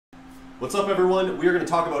What's up everyone? We are going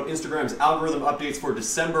to talk about Instagram's algorithm updates for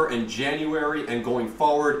December and January and going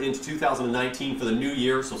forward into 2019 for the new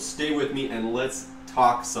year, so stay with me and let's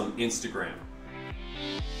talk some Instagram.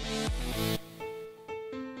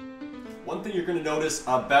 One thing you're going to notice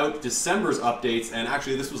about December's updates, and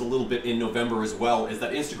actually this was a little bit in November as well, is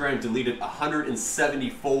that Instagram deleted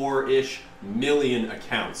 174-ish million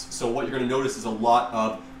accounts. So what you're going to notice is a lot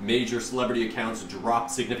of major celebrity accounts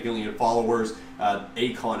dropped significantly in followers.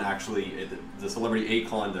 Akon actually, the celebrity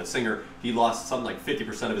Akon, the singer, he lost something like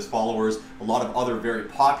 50% of his followers. A lot of other very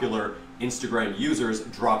popular Instagram users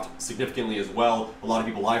dropped significantly as well. A lot of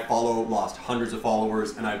people I follow lost hundreds of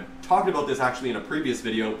followers, and I've talked about this actually in a previous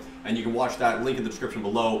video, and you can watch that link in the description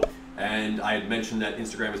below. And I had mentioned that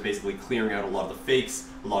Instagram is basically clearing out a lot of the fakes,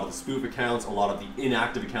 a lot of the spoof accounts, a lot of the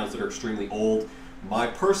inactive accounts that are extremely old. My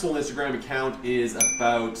personal Instagram account is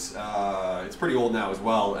about, it's pretty old now as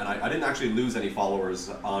well, and I didn't actually lose any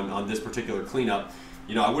followers on this particular cleanup.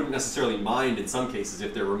 You know, I wouldn't necessarily mind in some cases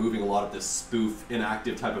if they're removing a lot of this spoof,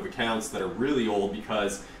 inactive type of accounts that are really old,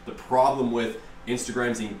 because the problem with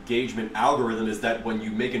Instagram's engagement algorithm is that when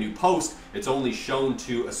you make a new post, it's only shown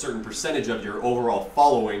to a certain percentage of your overall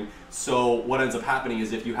following. So what ends up happening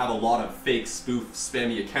is if you have a lot of fake, spoof,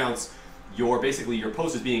 spammy accounts, your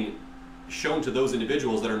post is being shown to those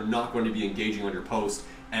individuals that are not going to be engaging on your post,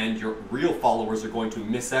 and your real followers are going to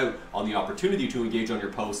miss out on the opportunity to engage on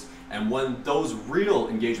your post. And when those real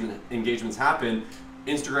engagements happen,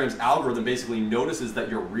 Instagram's algorithm basically notices that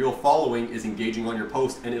your real following is engaging on your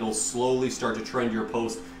post, and it'll slowly start to trend your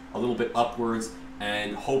post a little bit upwards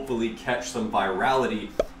and hopefully catch some virality.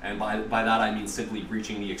 And by that I mean simply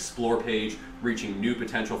reaching the explore page, reaching new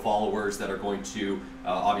potential followers that are going to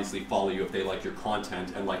obviously follow you if they like your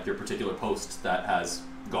content and like your particular post that has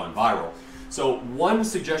gone viral. So one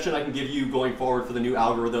suggestion I can give you going forward for the new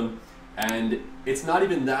algorithm, and it's not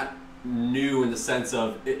even that new in the sense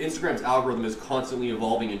of Instagram's algorithm is constantly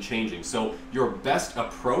evolving and changing. So your best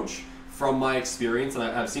approach, from my experience, and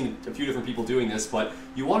I've seen a few different people doing this, but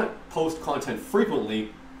you want to post content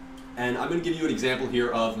frequently. And I'm going to give you an example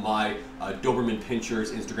here of my Doberman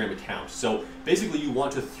Pinschers Instagram account. So basically you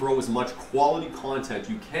want to throw as much quality content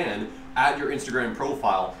you can at your Instagram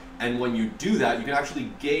profile, and when you do that you can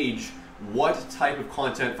actually gauge what type of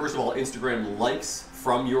content, first of all, Instagram likes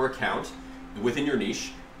from your account within your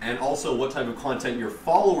niche, and also what type of content your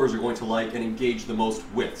followers are going to like and engage the most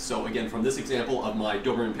with. So again, from this example of my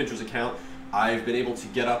Doberman Pinschers account, I've been able to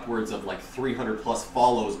get upwards of like 300 plus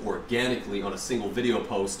follows organically on a single video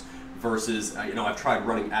post, versus, you know, I've tried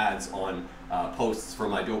running ads on posts for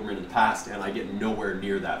my Doberman in the past and I get nowhere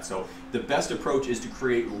near that. So the best approach is to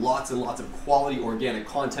create lots and lots of quality organic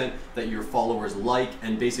content that your followers like,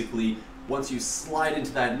 and basically once you slide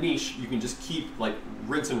into that niche, you can just keep like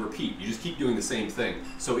rinse and repeat. You just keep doing the same thing.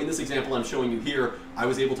 So in this example I'm showing you here, I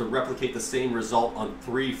was able to replicate the same result on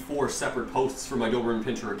 3-4 separate posts for my Doberman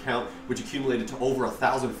Pinscher account, which accumulated to over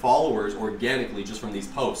 1,000 followers organically just from these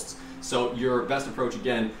posts. So your best approach,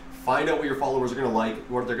 again, find out what your followers are going to like,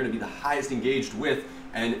 what they're going to be the highest engaged with,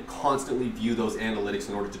 and constantly view those analytics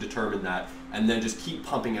in order to determine that, and then just keep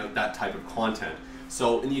pumping out that type of content.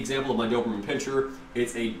 So in the example of my Doberman Pinscher,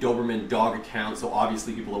 it's a Doberman dog account, so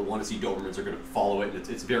obviously people that want to see Dobermans are going to follow it, and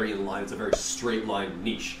it's very in line, it's a very straight line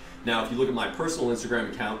niche. Now if you look at my personal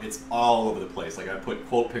Instagram account, it's all over the place. Like I put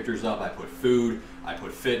quote pictures up, I put food, I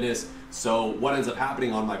put fitness. So what ends up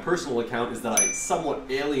happening on my personal account is that I somewhat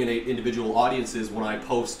alienate individual audiences when I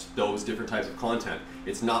post those different types of content.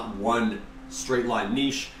 It's not one straight line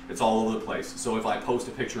niche, it's all over the place. So if I post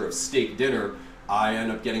a picture of steak dinner, I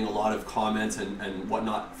end up getting a lot of comments and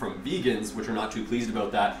whatnot from vegans, which are not too pleased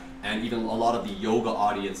about that, and even a lot of the yoga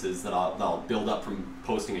audiences that I'll build up from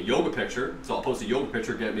posting a yoga picture. So I'll post a yoga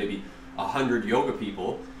picture, get maybe 100 yoga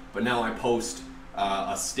people, but now I post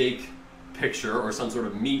a steak picture or some sort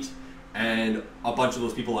of meat, and a bunch of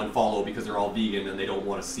those people unfollow because they're all vegan and they don't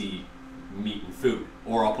want to see meat and food.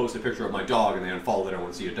 Or I'll post a picture of my dog and they unfollow, they don't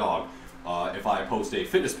want to see a dog. If I post a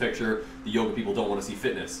fitness picture, the yoga people don't want to see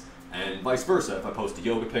fitness. And vice versa, if I post a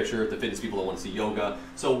yoga picture, the fitness people don't want to see yoga.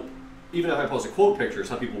 So even if I post a quote picture,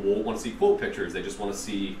 some people won't want to see quote pictures, they just want to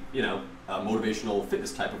see, you know, motivational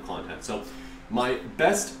fitness type of content. So my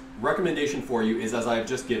best recommendation for you is, as I've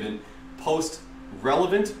just given, post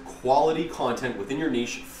relevant quality content within your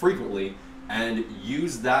niche frequently, and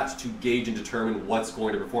use that to gauge and determine what's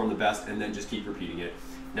going to perform the best, and then just keep repeating it.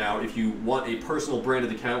 Now if you want a personal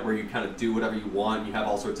branded account where you kind of do whatever you want, you have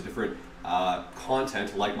all sorts of different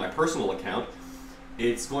content like my personal account,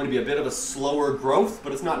 it's going to be a bit of a slower growth,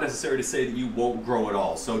 but it's not necessary to say that you won't grow at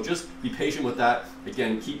all. So just be patient with that.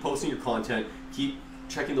 Again, keep posting your content, keep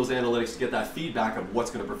checking those analytics to get that feedback of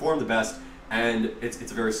what's going to perform the best, and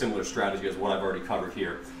it's a very similar strategy as what I've already covered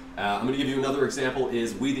here. I'm going to give you another example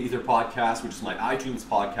is We the Ether podcast, which is my iTunes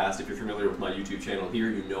podcast. If you're familiar with my YouTube channel here,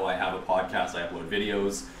 you know I have a podcast. I upload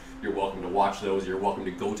videos. You're welcome to watch those. You're welcome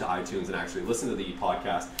to go to iTunes and actually listen to the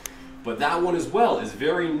podcast. But that one as well is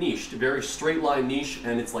very niched, very straight line niche,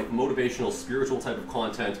 and it's like motivational, spiritual type of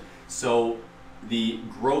content. So the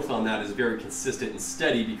growth on that is very consistent and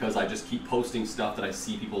steady because I just keep posting stuff that I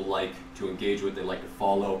see people like to engage with, they like to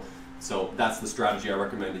follow. So that's the strategy I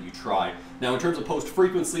recommend that you try. Now in terms of post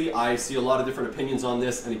frequency, I see a lot of different opinions on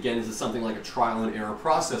this, and again, this is something like a trial and error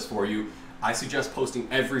process for you. I suggest posting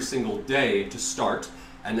every single day to start,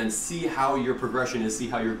 and then see how your progression is, see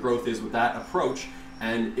how your growth is with that approach.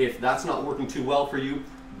 And if that's not working too well for you,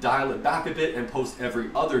 dial it back a bit and post every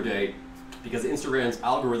other day, because Instagram's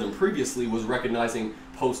algorithm previously was recognizing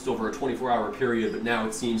posts over a 24-hour period, but now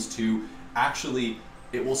it seems to actually,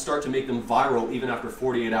 it will start to make them viral even after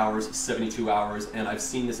 48 hours, 72 hours, and I've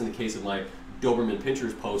seen this in the case of my Doberman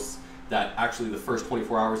Pinschers posts, that actually the first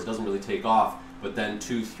 24 hours it doesn't really take off, but then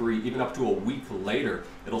 2, 3, even up to a week later,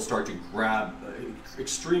 it'll start to grab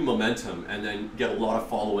extreme momentum and then get a lot of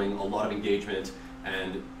following, a lot of engagement,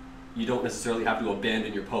 and you don't necessarily have to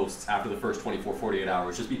abandon your posts after the first 24, 48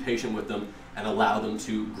 hours. Just be patient with them and allow them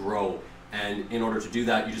to grow. And in order to do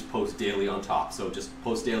that, you just post daily on top. So just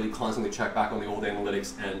post daily, constantly check back on the old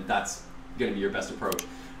analytics, and that's going to be your best approach.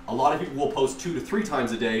 A lot of people will post 2 to 3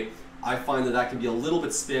 times a day. I find that that can be a little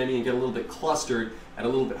bit spammy and get a little bit clustered and a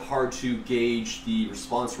little bit hard to gauge the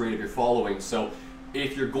response rate of your following. So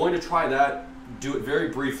if you're going to try that, do it very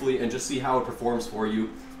briefly and just see how it performs for you.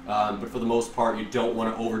 But for the most part, you don't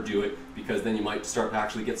want to overdo it, because then you might start to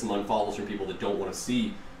actually get some unfollows from people that don't want to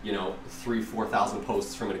see, 3,000, 4,000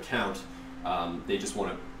 posts from an account. They just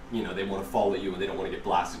want to, they want to follow you and they don't want to get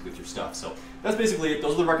blasted with your stuff. So that's basically it.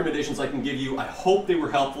 Those are the recommendations I can give you. I hope they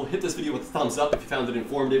were helpful. Hit this video with a thumbs up if you found it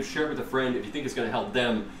informative. Share it with a friend if you think it's going to help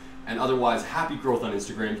them. And otherwise, happy growth on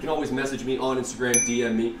Instagram. You can always message me on Instagram,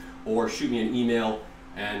 DM me, or shoot me an email,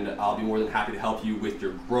 and I'll be more than happy to help you with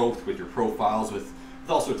your growth, with your profiles, with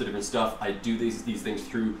all sorts of different stuff. I do these things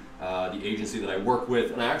through the agency that I work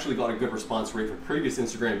with, and I actually got a good response rate for previous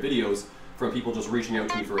Instagram videos from people just reaching out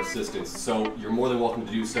to me for assistance. So you're more than welcome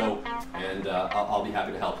to do so, and I'll be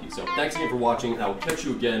happy to help you. So thanks again for watching, and I will catch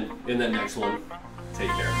you again in that next one. Take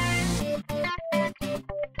care.